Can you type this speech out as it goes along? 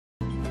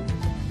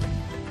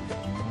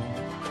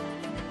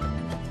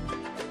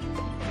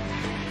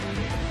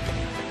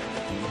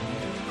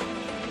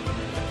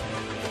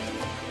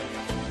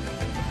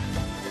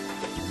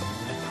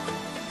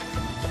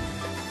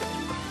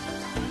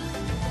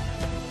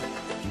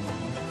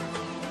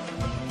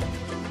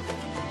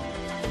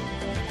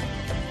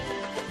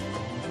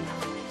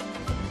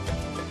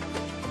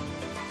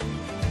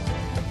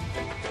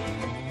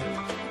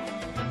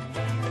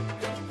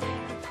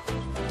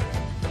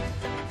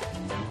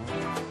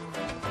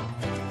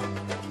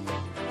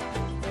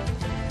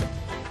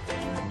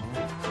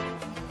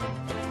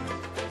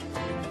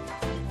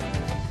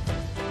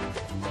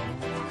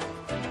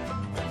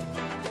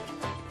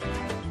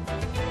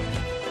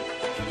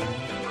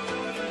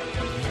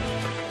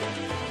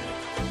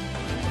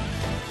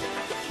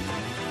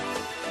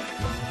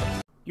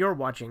You're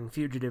watching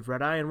Fugitive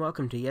Red-Eye, and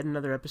welcome to yet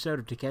another episode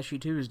of Takeshi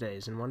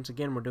Tuesdays, and once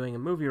again we're doing a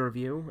movie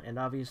review, and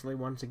obviously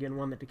once again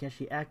one that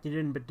Takeshi acted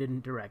in but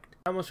didn't direct.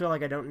 I almost feel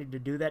like I don't need to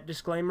do that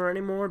disclaimer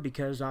anymore,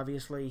 because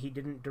obviously he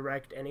didn't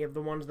direct any of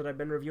the ones that I've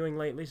been reviewing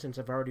lately, since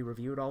I've already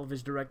reviewed all of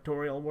his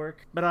directorial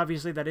work, but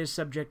obviously that is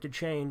subject to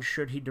change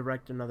should he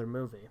direct another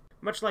movie.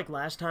 Much like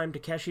last time,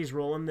 Takeshi's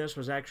role in this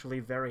was actually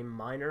very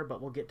minor,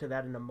 but we'll get to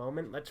that in a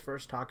moment. Let's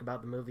first talk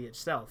about the movie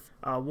itself.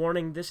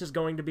 Warning, this is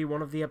going to be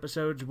one of the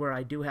episodes where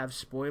I do have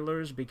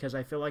spoilers, because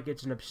I feel like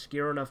it's an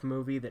obscure enough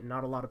movie that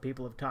not a lot of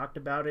people have talked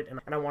about it, and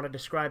I want to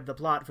describe the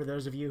plot for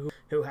those of you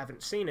who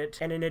haven't seen it.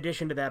 And in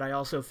addition to that, I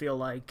also feel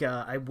like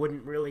I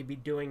wouldn't really be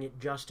doing it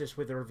justice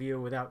with a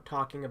review without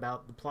talking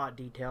about the plot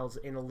details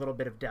in a little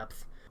bit of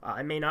depth.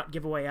 I may not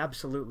give away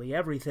absolutely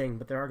everything,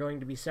 but there are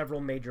going to be several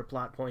major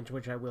plot points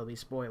which I will be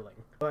spoiling.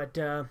 But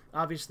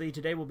obviously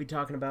today we'll be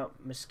talking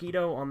about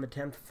Mosquito on the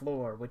 10th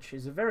Floor, which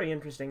is a very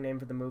interesting name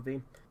for the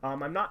movie.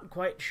 I'm not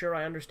quite sure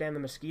I understand the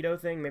mosquito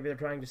thing. Maybe they're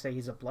trying to say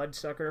he's a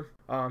bloodsucker.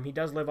 He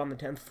does live on the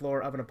 10th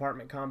floor of an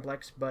apartment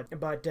complex, but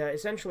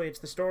essentially it's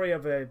the story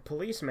of a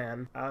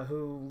policeman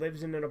who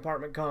lives in an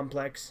apartment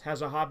complex,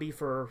 has a hobby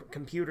for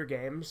computer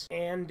games,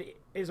 and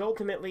is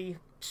ultimately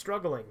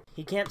struggling.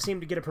 He can't seem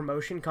to get a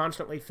promotion,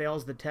 constantly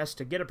fails the test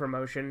to get a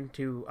promotion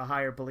to a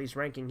higher police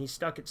ranking. He's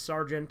stuck at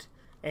sergeant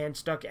and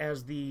stuck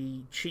as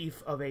the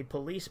chief of a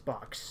police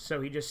box, so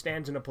he just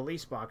stands in a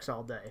police box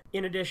all day.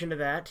 In addition to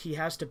that, he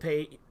has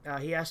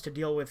to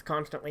deal with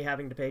constantly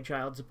having to pay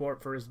child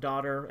support for his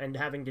daughter and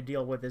having to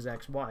deal with his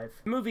ex-wife.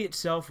 The movie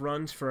itself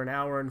runs for an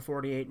hour and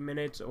 48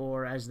 minutes,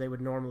 or as they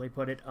would normally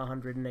put it,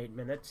 108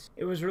 minutes.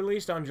 It was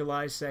released on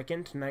July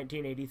 2nd,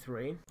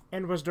 1983,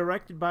 and was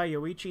directed by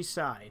Yoichi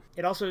Sai.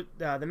 It also,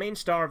 the main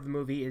star of the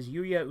movie is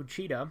Yuya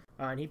Uchida,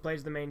 and he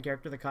plays the main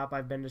character, the cop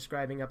I've been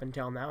describing up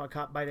until now, a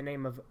cop by the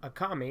name of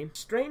Akami.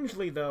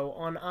 Strangely, though,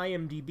 on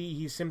IMDb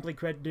he's simply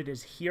credited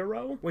as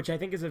Hero, which I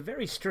think is a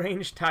very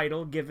strange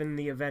title given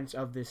the events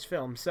of this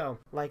film. So,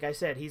 like I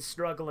said, he's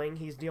struggling,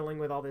 he's dealing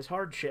with all this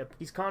hardship,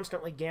 he's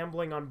constantly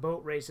gambling on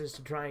boat races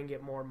to try and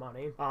get more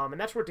money, and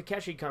that's where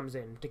Takeshi comes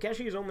in.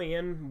 Takeshi is only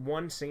in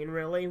one scene,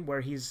 really,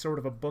 where he's sort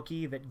of a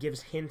bookie that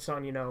gives hints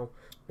on, you know,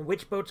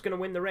 which boat's gonna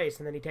win the race,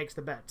 and then he takes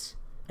the bets.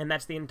 And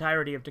that's the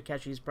entirety of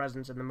Takeshi's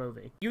presence in the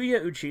movie.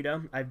 Yuya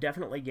Uchida, I've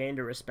definitely gained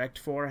a respect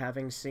for,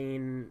 having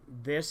seen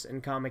this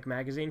in Comic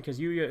Magazine, because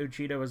Yuya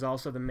Uchida was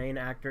also the main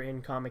actor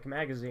in Comic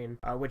Magazine,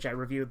 which I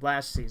reviewed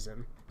last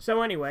season.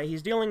 So anyway,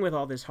 he's dealing with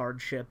all this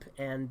hardship,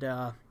 and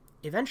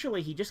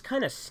eventually he just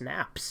kind of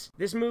snaps.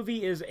 This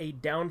movie is a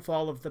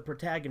downfall of the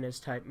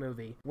protagonist type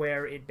movie,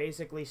 where it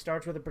basically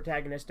starts with a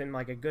protagonist in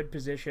like a good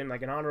position,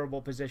 like an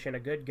honorable position, a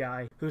good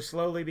guy, who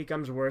slowly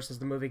becomes worse as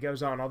the movie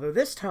goes on. Although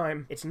this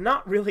time, it's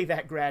not really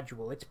that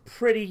gradual. It's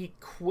pretty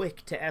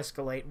quick to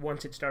escalate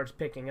once it starts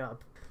picking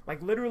up.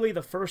 Like, literally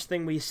the first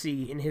thing we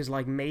see in his,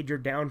 like, major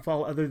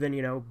downfall, other than,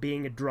 you know,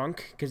 being a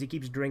drunk, because he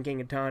keeps drinking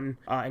a ton,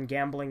 and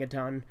gambling a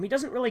ton. He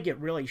doesn't really get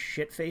really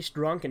shit-faced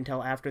drunk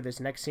until after this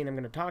next scene I'm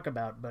going to talk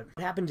about, but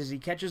what happens is he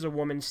catches a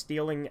woman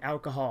stealing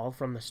alcohol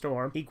from the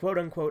store. He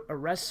quote-unquote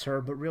arrests her,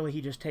 but really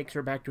he just takes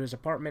her back to his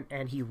apartment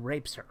and he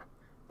rapes her.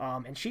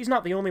 And she's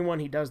not the only one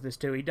he does this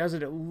to. He does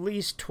it at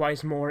least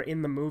twice more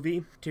in the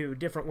movie to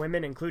different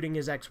women, including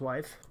his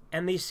ex-wife.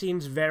 And these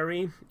scenes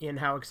vary in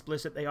how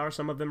explicit they are.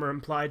 Some of them are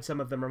implied, some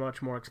of them are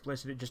much more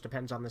explicit. It just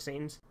depends on the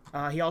scenes.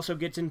 He also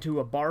gets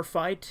into a bar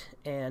fight,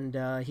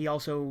 and he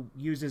also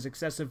uses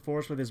excessive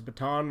force with his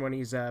baton when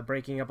he's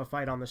breaking up a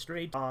fight on the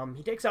street.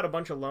 He takes out a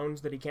bunch of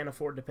loans that he can't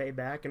afford to pay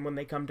back, and when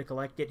they come to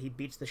collect it, he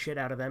beats the shit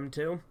out of them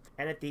too.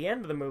 And at the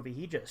end of the movie,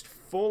 he just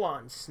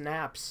full-on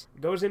snaps,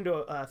 goes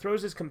into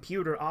throws his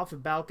computer off a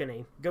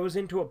balcony, goes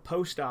into a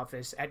post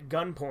office at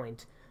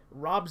gunpoint,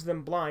 robs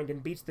them blind,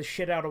 and beats the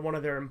shit out of one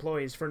of their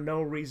employees for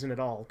no reason at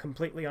all,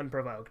 completely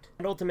unprovoked.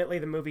 And ultimately,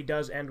 the movie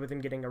does end with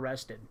him getting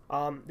arrested.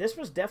 This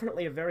was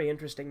definitely a very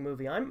interesting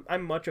movie. I'm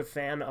much a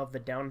fan of the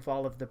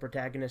downfall of the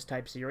protagonist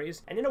type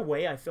series, and in a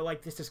way, I feel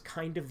like this is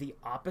kind of the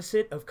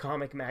opposite of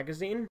Comic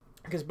Magazine,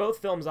 because both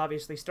films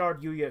obviously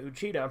starred Yuya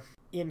Uchida.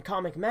 In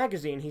Comic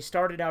Magazine, he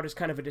started out as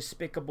kind of a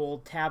despicable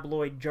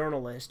tabloid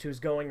journalist who's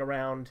going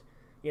around,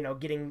 you know,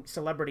 getting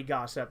celebrity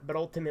gossip, but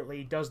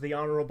ultimately does the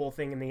honorable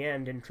thing in the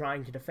end in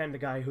trying to defend a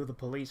guy who the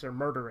police are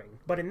murdering.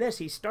 But in this,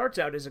 he starts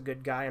out as a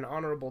good guy, an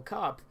honorable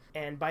cop,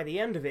 and by the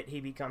end of it,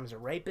 he becomes a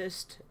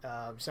rapist,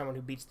 someone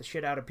who beats the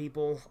shit out of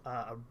people,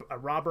 a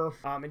robber,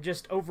 and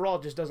just overall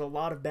just does a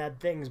lot of bad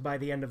things by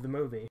the end of the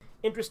movie.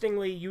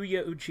 Interestingly,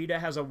 Yuya Uchida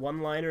has a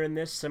one-liner in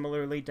this,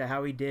 similarly to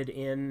how he did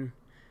in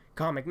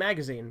Comic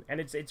Magazine,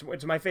 and it's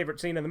my favorite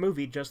scene in the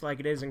movie, just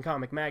like it is in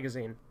Comic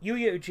Magazine.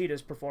 Yuya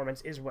Uchida's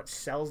performance is what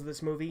sells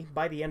this movie.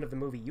 By the end of the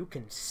movie, you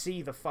can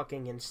see the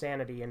fucking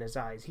insanity in his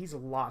eyes. He's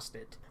lost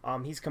it.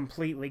 He's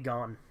completely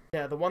gone.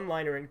 The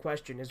one-liner in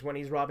question is when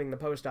he's robbing the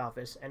post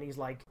office, and he's,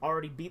 like,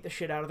 already beat the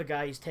shit out of the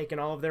guy, he's taken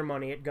all of their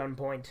money at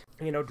gunpoint,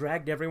 you know,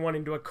 dragged everyone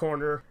into a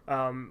corner,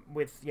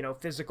 with, you know,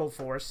 physical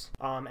force,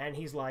 and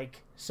he's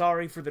like,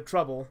 sorry for the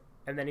trouble,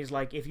 And then he's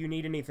like, if you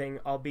need anything,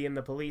 I'll be in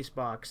the police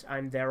box.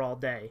 I'm there all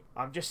day.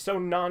 Just so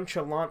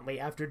nonchalantly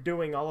after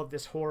doing all of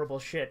this horrible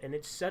shit. And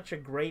it's such a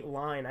great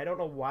line. I don't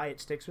know why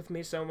it sticks with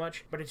me so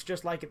much, but it's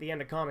just like at the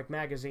end of Comic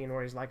Magazine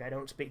where he's like, I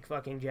don't speak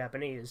fucking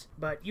Japanese.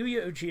 But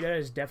Yuya Uchida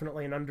is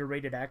definitely an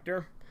underrated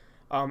actor.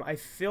 I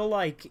feel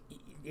like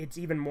it's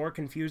even more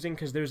confusing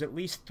because there's at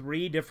least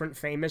 3 different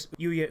famous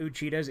Yuya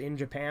Uchidas in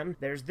Japan.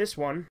 There's this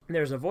one,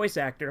 there's a voice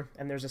actor,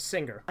 and there's a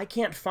singer. I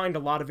can't find a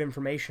lot of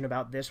information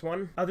about this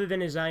one, other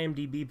than his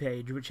IMDb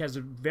page, which has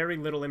very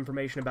little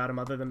information about him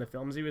other than the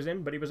films he was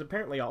in, but he was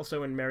apparently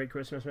also in Merry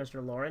Christmas,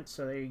 Mr. Lawrence,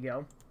 so there you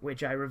go,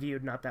 which I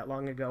reviewed not that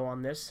long ago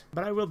on this.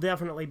 But I will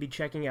definitely be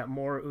checking out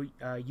more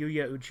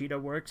Yuya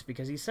Uchida works,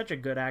 because he's such a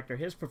good actor.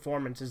 His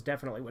performance is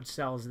definitely what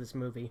sells this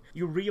movie.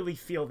 You really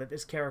feel that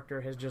this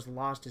character has just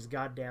lost his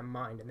goddamn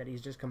mind, and that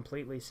he's just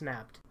completely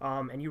snapped.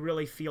 And you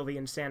really feel the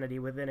insanity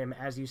within him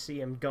as you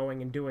see him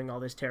going and doing all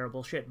this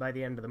terrible shit by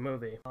the end of the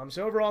movie.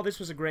 So overall, this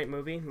was a great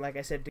movie. Like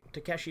I said,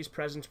 Takeshi's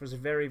presence was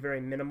very, very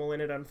minimal in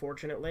it,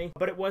 unfortunately,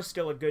 but it was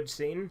still a good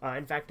scene.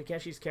 In fact,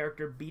 Takeshi's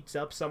character beats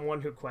up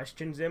someone who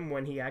questions him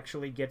when he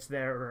actually gets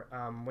there,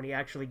 when he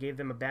actually gave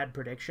them a bad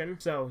prediction.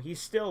 So he's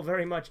still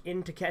very much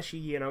in Takeshi,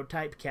 you know,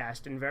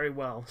 typecast, and very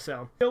well.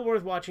 So still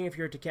worth watching if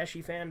you're a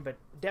Takeshi fan, but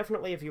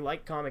definitely if you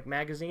like Comic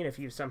Magazine, if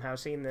you've somehow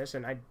seen this,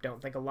 and I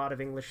don't think a lot of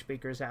English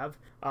speakers have.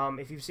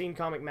 If you've seen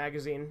Comic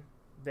Magazine,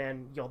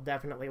 then you'll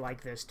definitely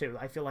like this too.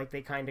 I feel like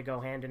they kind of go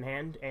hand in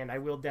hand, and I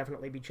will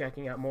definitely be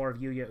checking out more of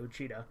Yuya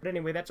Uchida. But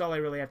anyway, that's all I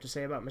really have to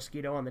say about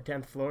Mosquito on the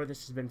 10th floor.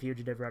 This has been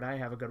Fugitive Red Eye.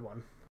 Have a good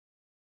one.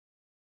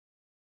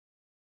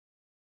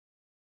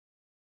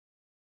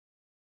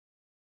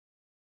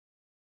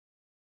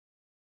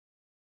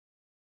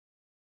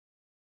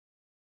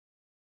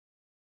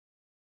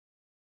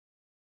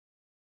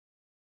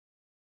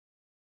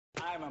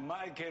 I'm a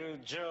Michael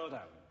Jordan.